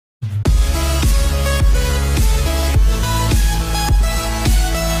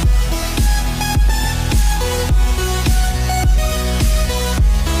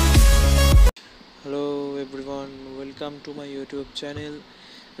to my YouTube channel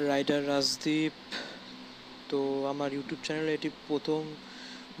rider Rajdeep. তো আমার YouTube চ্যানেলে এটি প্রথম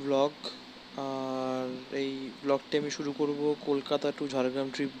ব্লগ, আর এই ব্লগটি আমি শুরু করব কলকাতা টু ঝাড়গ্রাম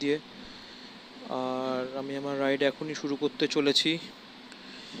ট্রিপ দিয়ে। আর আমি আমার রাইড এখনই শুরু করতে চলেছি।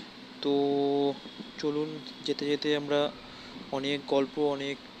 তো চলুন, যেতে যেতে আমরা অনেক গল্প,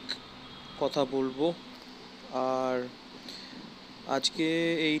 অনেক কথা বলবো। আর আজকে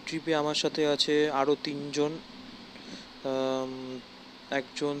এই ট্রিপে আমার সাথে আছে আরও 3 জন।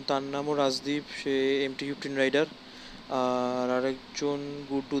 একজন, তার নামও রাজদীপ, সে MT-15 রাইডার। আর আরেকজন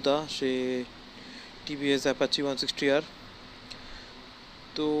গুড্ডুদা, সে TVS অ্যাপাচি 160R।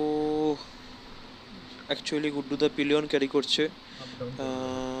 তো অ্যাকচুয়ালি গুড্ডুদা পিলিয়ন ক্যারি করছে,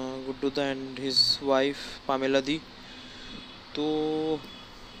 গুড্ডুদা অ্যান্ড হিজ ওয়াইফ পামেলাদি। তো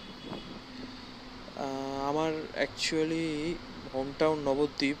আমার অ্যাকচুয়ালি হোম টাউন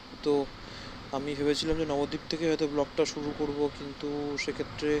নবদ্বীপ। তো আমি ভেবেছিলাম যে নবদ্বীপ থেকে হয়তো ব্লগটা শুরু করব, কিন্তু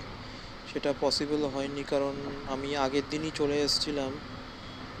সেক্ষেত্রে সেটা পসিবল হয়নি, কারণ আমি আগের দিনই চলে এসেছিলাম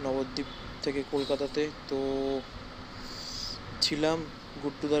নবদ্বীপ থেকে কলকাতাতে। তো ছিলাম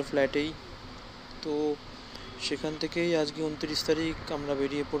গুড্ডুদার ফ্ল্যাটেই। তো সেখান থেকেই আজকে 29 তারিখ আমরা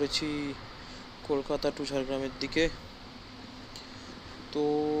বেরিয়ে পড়েছি কলকাতা টু ঝাড়গ্রামের দিকে। তো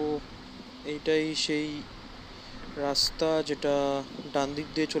এইটাই সেই রাস্তা যেটা ডান দিক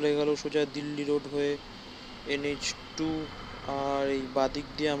দিয়ে চলে গেল সোজা দিল্লি রোড হয়ে NH2, আর এই বাদিক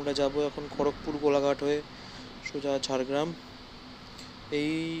দিয়ে আমরা যাব এখন খড়গপুর গোলাঘাট হয়ে সোজা ঝাড়গ্রাম।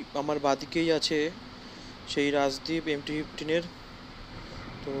 এই আমার বাদিকেই আছে সেই রাজদীপ MT-15-এর।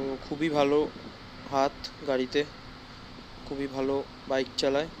 তো খুবই ভালো হাত গাড়িতে, খুবই ভালো বাইক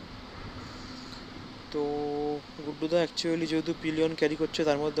চালায়। তো গুড্ডুদা অ্যাকচুয়ালি যেহেতু পিলিয়ন ক্যারি করছে,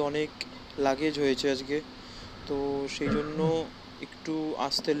 তার মধ্যে অনেক লাগেজ হয়েছে আজকে, তো সেই জন্য একটু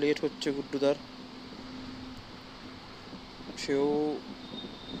আসতে লেট হচ্ছে গুড্ডুদার। সেও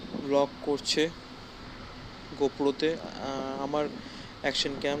ব্লগ করছে গোপ্রোতে, আমার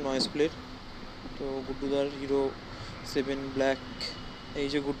অ্যাকশন ক্যাম নয়েজ প্লের। তো গুড্ডুদার হিরো 7 ব্ল্যাক, এই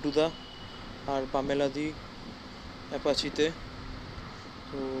যে গুড্ডুদা আর পামেলাদি অ্যাপাচিতে।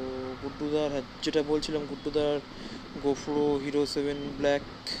 তো গুড্ডুদার, যেটা বলছিলাম, গুড্ডুদার গোপ্রো হিরো 7 ব্ল্যাক।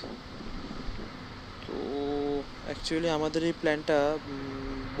 তো অ্যাকচুয়ালি আমাদের এই প্ল্যানটা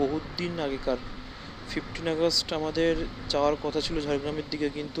বহুত দিন আগেকার, 15 আগস্ট আমাদের যাওয়ার কথা ছিল ঝাড়গ্রামের দিকে,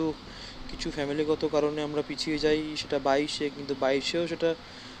 কিন্তু কিছু ফ্যামিলিগত কারণে আমরা পিছিয়ে যাই। সেটা 22-এ, কিন্তু 22-এও সেটা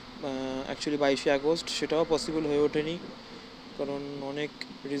অ্যাকচুয়ালি 22শে আগস্ট সেটাও পসিবল হয়ে ওঠেনি, কারণ অনেক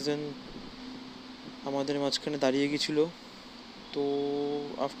রিজন আমাদের মাঝখানে দাঁড়িয়ে গেছিলো। তো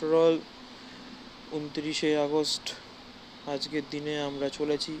আফটার অল 29শে আগস্ট আজকের দিনে আমরা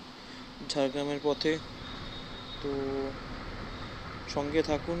চলেছি ঝাড়গ্রামের পথে। তো সঙ্গে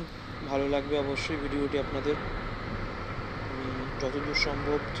থাকুন, ভালো লাগবে অবশ্যই ভিডিওটি আপনাদের। আমি যতদূর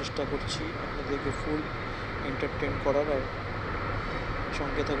সম্ভব চেষ্টা করছি আপনাদেরকে ফুল এন্টারটেন করার, আর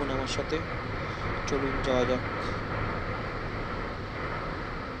সঙ্গে থাকুন আমার সাথে। চলুন যাওয়া যাক।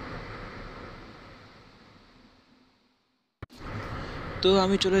 তো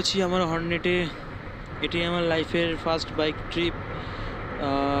আমি চলেছি আমার হর্নেটে। এটি আমার লাইফের ফার্স্ট বাইক ট্রিপ।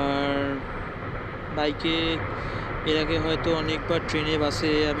 আর বাইকে এর আগে হয়তো অনেকবার ট্রেনে,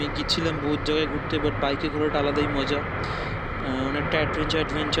 বাসে আমি গিয়েছিলাম বহুত জায়গায় ঘুরতে, বাট বাইকে ঘোরাটা আলাদাই মজা, অনেকটা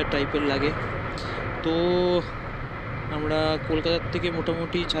অ্যাডভেঞ্চার টাইপের লাগে। তো আমরা কলকাতার থেকে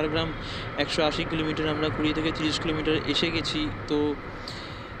মোটামুটি ঝাড়গ্রাম 180 কিলোমিটার, আমরা 20 থেকে 30 কিলোমিটার এসে গেছি। তো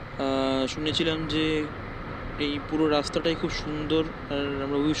শুনেছিলাম যে এই পুরো রাস্তাটাই খুব সুন্দর, আর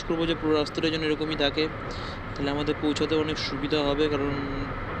আমরা উইশ করবো যে পুরো রাস্তাটা যেন এরকমই থাকে, তাহলে আমাদের পৌঁছাতে অনেক সুবিধা হবে। কারণ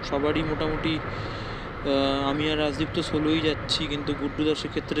সবারই মোটামুটি, আমি আর রাজদীপ তো সোলোই যাচ্ছি, কিন্তু গুড্ডুদার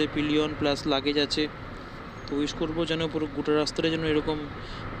সেক্ষেত্রে পিলিয়ন প্লাস লাগেজ আছে। তো উইশ করবো যেন পুরো গোটা রাস্তাটা যেন এরকম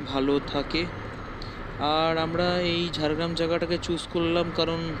ভালো থাকে। আর আমরা এই ঝাড়গ্রাম জায়গাটাকে চুজ করলাম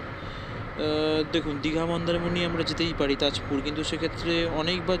কারণ দেখুন, দীঘা মন্দারমণি আমরা যেতেই পারি, তাজপুর, কিন্তু সেক্ষেত্রে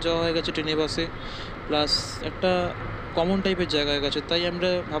অনেকবার যাওয়া হয়ে গেছে ট্রেনে, বাসে, প্লাস একটা কমন টাইপের জায়গা হয়ে গেছে। তাই আমরা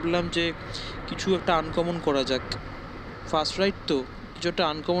ভাবলাম যে কিছু একটা আনকমন করা যাক, ফার্স্ট রাইড তো কিছু একটা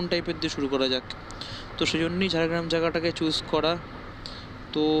আনকমন টাইপের দিয়ে শুরু করা যাক। তো সেই জন্যই ঝাড়গ্রাম জায়গাটাকে চুজ করা।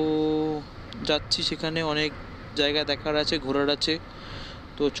 তো যাচ্ছি, সেখানে অনেক জায়গা দেখার আছে, ঘোরার আছে।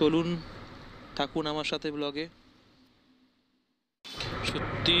 তো চলুন, থাকুন আমার সাথে ব্লগে।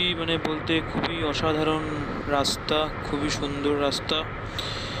 সত্যি মানে বলতে খুবই অসাধারণ রাস্তা, খুবই সুন্দর রাস্তা।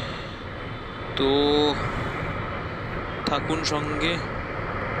 তো থাকুন সঙ্গে,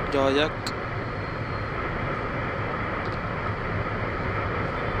 যাওয়া যাক।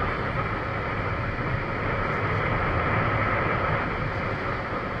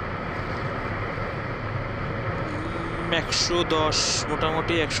 110,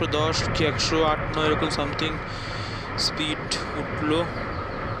 মোটামুটি 110 কি 108-9 এরকম সামথিং স্পিড উঠলো।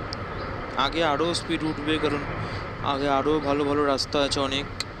 আগে আরও স্পিড উঠবে, কারণ আগে আরও ভালো ভালো রাস্তা আছে অনেক।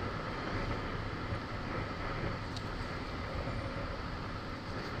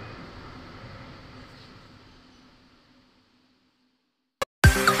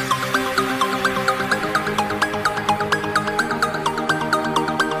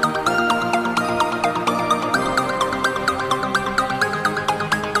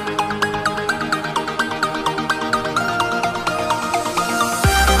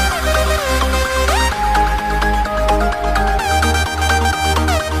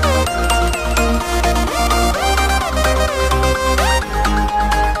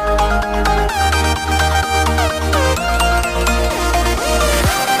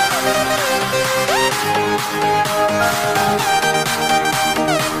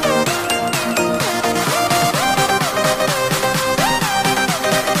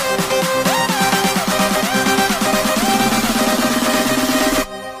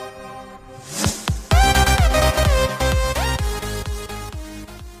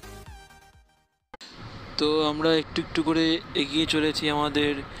 তো আমরা একটু একটু করে এগিয়ে চলেছি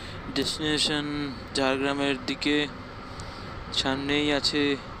আমাদের ডেস্টিনেশন ঝাড়গ্রামের দিকে। সামনেই আছে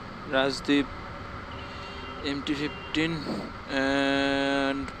রাজদ্বীপ MT-15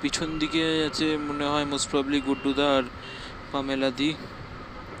 অ্যান্ড পিছন দিকে আছে মনে হয় মোস্ট প্রবলি গুড্ডুদা আর পামেলাদি।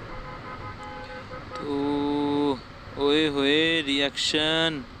 তো ওয়ে হয়ে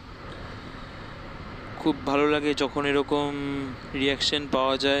রিয়াকশান খুব ভালো লাগে যখন এরকম রিয়াকশান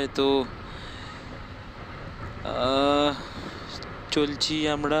পাওয়া যায়। তো চলছি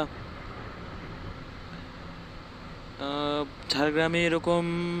আমরা। ঝাড়গ্রামে এরকম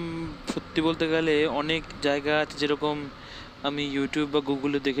সত্যি বলতে গেলে অনেক জায়গা আছে, যেরকম আমি ইউটিউব বা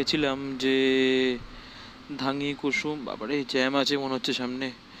গুগলে দেখেছিলাম যে ধাঙ্গি কুসুম, বাবারে জ্যাম আছে মনে হচ্ছে সামনে।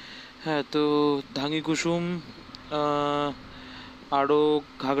 হ্যাঁ, তো ধাঙ্গি কুসুম, আরও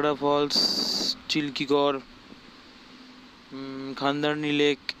ঘাগরা ফলস, চিলকিগড়, খান্দারনি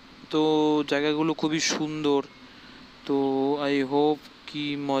লেক, তো জায়গাগুলো খুবই সুন্দর। তো আই হোপ কি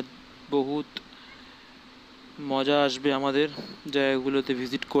বহুত মজা আসবে আমাদের জায়গাগুলোতে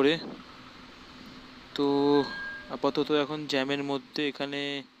ভিজিট করে। তো আপাতত এখন জ্যামের মধ্যে এখানে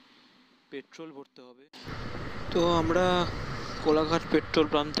পেট্রোল ভরতে হবে। তো আমরা কোলাঘাট পেট্রোল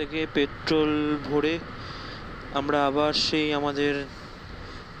পাম্প থেকে পেট্রোল ভরে আমরা আবার সেই আমাদের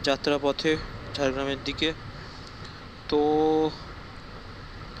যাত্রাপথে ঝাড়গ্রামের দিকে। তো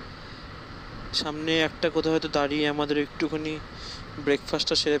সামনে একটা কোথাও হয়তো দাঁড়িয়ে আমাদের একটুখানি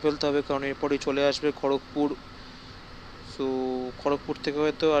ব্রেকফাস্টটা সেরে ফেলতে হবে, কারণ এরপরেই চলে আসবে খড়গপুর। তো খড়গপুর থেকে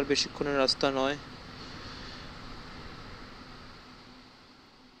হয়তো আর বেশিক্ষণের রাস্তা নয়।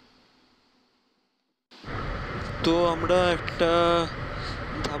 তো আমরা একটা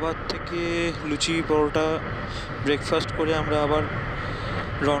ধাবার থেকে লুচি পরোটা ব্রেকফাস্ট করে আমরা আবার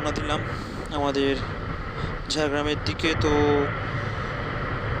রওনা দিলাম আমাদের ঝাড়গ্রামের দিকে। তো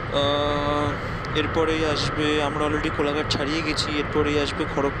এরপরেই আসবে, আমরা অলরেডি কোলাঘাট ছাড়িয়ে গেছি, এরপরেই আসবে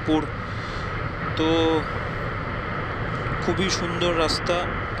খড়গপুর। তো খুবই সুন্দর রাস্তা,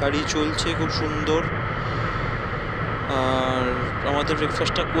 গাড়ি চলছে খুব সুন্দর। আর আমাদের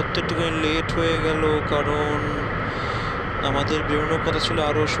ব্রেকফাস্টটা করতে একটুখানি লেট হয়ে গেল, কারণ আমাদের বেরোনোর কথা ছিল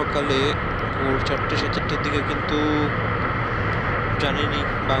আরও সকালে ভোর 4টে 4:30 দিকে, কিন্তু জানিনি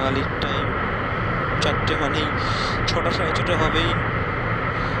বাঙালির টাইম 4টে মানেই 6টা 6:30 হবেই।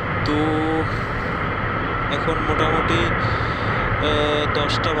 তো এখন মোটামুটি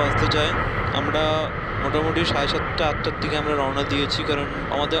 10টা বাজতে যায়। আমরা মোটামুটি 7:30 8টার দিকে আমরা রওনা দিয়েছি, কারণ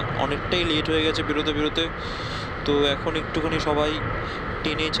আমাদের অনেকটাই লেট হয়ে গেছে বেরোতে বেরোতে। তো এখন একটুখানি সবাই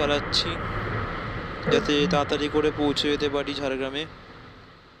টেনে চালাচ্ছি যাতে তাড়াতাড়ি করে পৌঁছে যেতে পারি ঝাড়গ্রামে।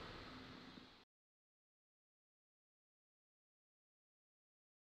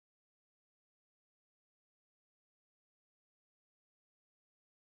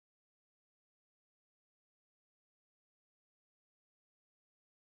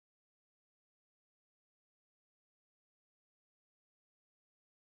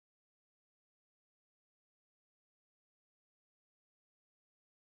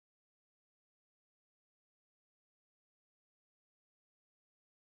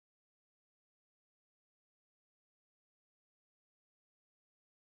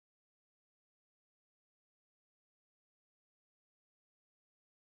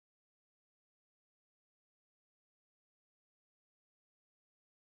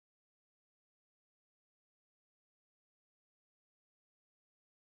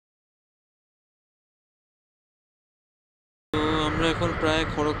 তো আমরা এখন প্রায়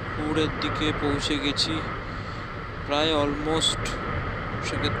খড়গপুরের দিকে পৌঁছে গেছি, প্রায় অলমোস্ট,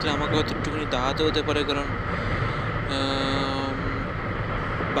 সেক্ষেত্রে আমাকে হয়তো একটুখানি দাঁড়াতে হতে পারে, কারণ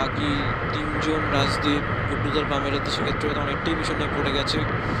বাকি 3জন রাজদীপ, গুড্ডুদার পামেলাতে সেক্ষেত্রে হয়তো অনেকটাই পিছনে পড়ে গেছে।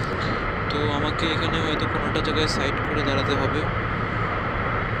 তো আমাকে এখানে হয়তো কোনোটা জায়গায় সাইড করে দাঁড়াতে হবে।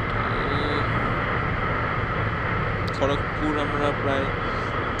 খড়গপুর আমরা প্রায়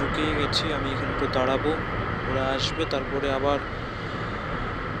ঢুকেই গেছি, আমি এখানে একটু দাঁড়াবো, ওরা আসবে, তারপরে আবার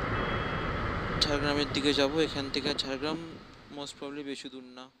ঝাড়গ্রামের দিকে যাব। এখান থেকে ঝাড়গ্রাম মোস্ট প্রবলি বেশি দূর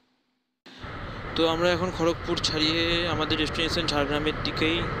না। তো আমরা এখন খড়গপুর ছাড়িয়ে আমাদের ডেস্টিনেশন ঝাড়গ্রামের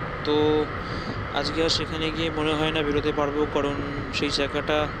দিকেই। তো আজকে আর সেখানে গিয়ে মনে হয় না বেরোতে পারবো, কারণ সেই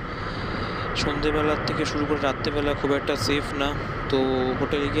জায়গাটা সন্ধেবেলার থেকে শুরু করে রাত্রেবেলা খুব একটা সেফ না। তো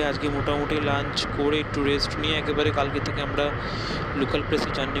হোটেলে গিয়ে আজকে মোটামুটি লাঞ্চ করে একটু রেস্ট নিয়ে একেবারে কালকে থেকে আমরা লোকাল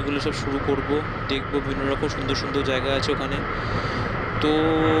প্লেসের জার্নিগুলো সব শুরু করব, দেখবো বিভিন্ন রকম সুন্দর সুন্দর জায়গা আছে ওখানে। তো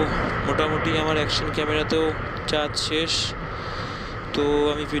মোটামুটি আমার অ্যাকশন ক্যামেরাতেও চার্জ শেষ, তো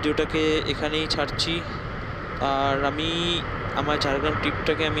আমি ভিডিওটাকে এখানেই ছাড়ছি। আর আমি আমার ঝাড়গ্রাম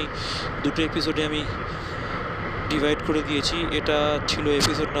ট্রিপটাকে আমি দুটো এপিসোডে আমি ডিভাইড করে দিয়েছি। এটা ছিল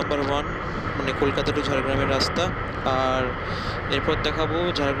এপিসোড নাম্বার 1, মানে কলকাতা টু ঝাড়গ্রামের রাস্তা, আর এরপর দেখাবো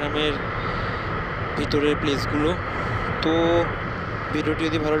ঝাড়গ্রামের ভিতরের প্লেসগুলো। তো ভিডিওটি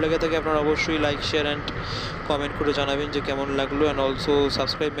যদি ভালো লেগে থাকে আপনারা অবশ্যই লাইক, শেয়ার অ্যান্ড কমেন্ট করে জানাবেন যে কেমন লাগলো, and also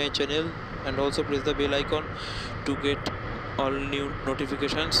subscribe my channel and also press the bell icon to get all new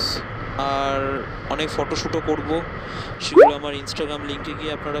notifications. আর অনেক ফটোশ্যুটও করবো, সেগুলো আমার ইনস্টাগ্রাম লিঙ্কে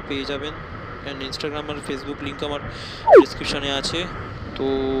গিয়ে আপনারা পেয়ে যাবেন, and Instagram R Facebook link আমার ডিসক্রিপশানে আছে। তো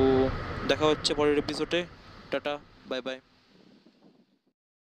দেখা হচ্ছে পরের এপিসোডে। Tata, bye bye.